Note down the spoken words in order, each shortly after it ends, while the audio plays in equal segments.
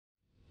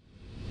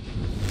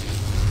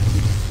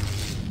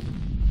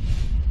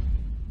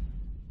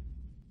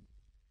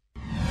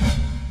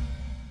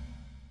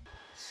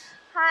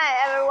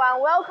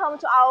everyone, welcome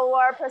to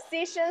our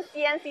precision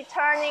CNC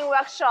turning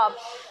workshop.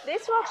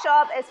 This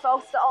workshop is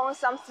focused on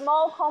some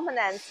small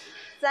components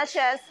such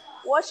as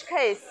watch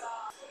case,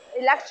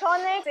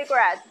 electronic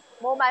cigarette,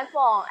 mobile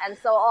phone, and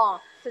so on.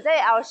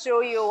 Today I'll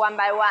show you one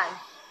by one.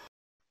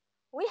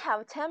 We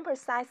have 10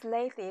 precise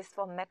lathes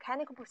for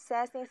mechanical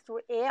processing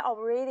through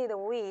air-operated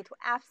wheel to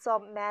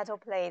absorb metal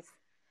plates.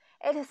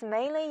 It is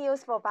mainly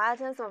used for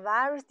buttons of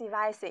various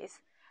devices,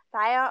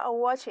 dial of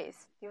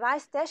watches,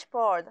 device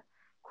dashboard,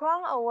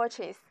 crown of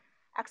watches,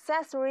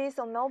 accessories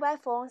on mobile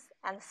phones,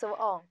 and so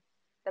on.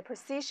 The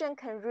precision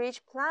can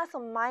reach plus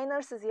or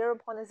minus 0.01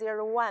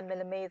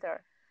 mm.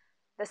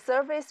 The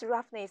surface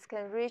roughness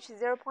can reach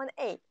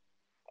 0.8.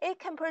 It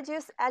can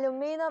produce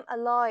aluminum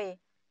alloy,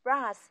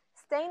 brass,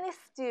 stainless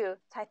steel,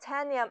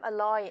 titanium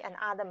alloy, and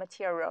other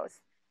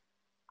materials.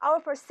 Our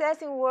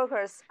processing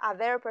workers are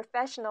very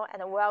professional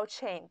and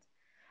well-trained.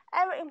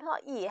 Every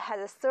employee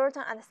has a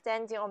certain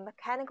understanding of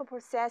mechanical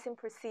processing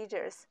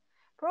procedures,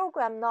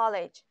 program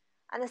knowledge,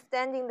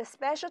 understanding the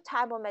special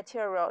type of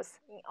materials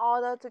in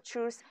order to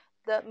choose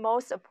the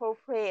most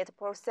appropriate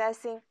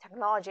processing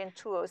technology and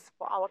tools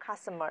for our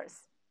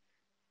customers.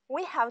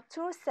 We have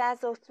two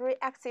sets of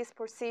 3-axis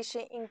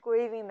precision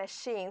engraving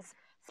machines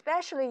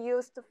specially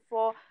used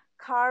for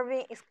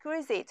carving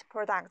exquisite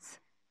products.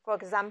 For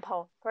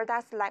example,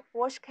 products like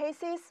watch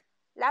cases,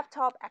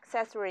 laptop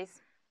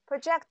accessories,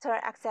 projector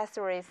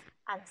accessories,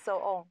 and so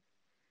on.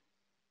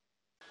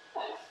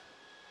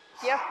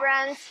 Dear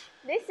friends,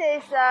 this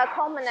is a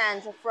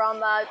component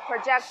from a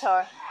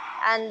projector,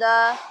 and in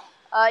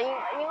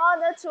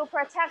order to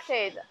protect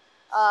it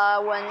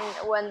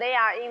when they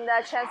are in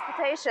the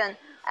transportation,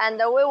 and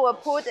we will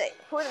put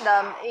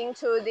them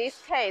into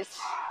this case.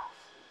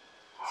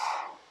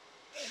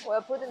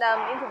 We'll put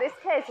them into this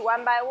case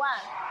one by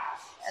one,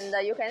 and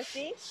you can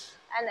see,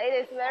 and it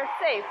is very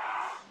safe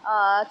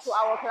to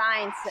our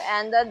clients.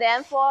 And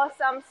then for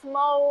some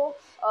small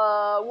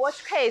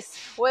watch case,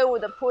 we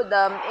would put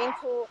them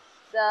into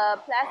the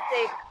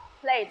plastic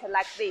plate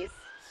like this.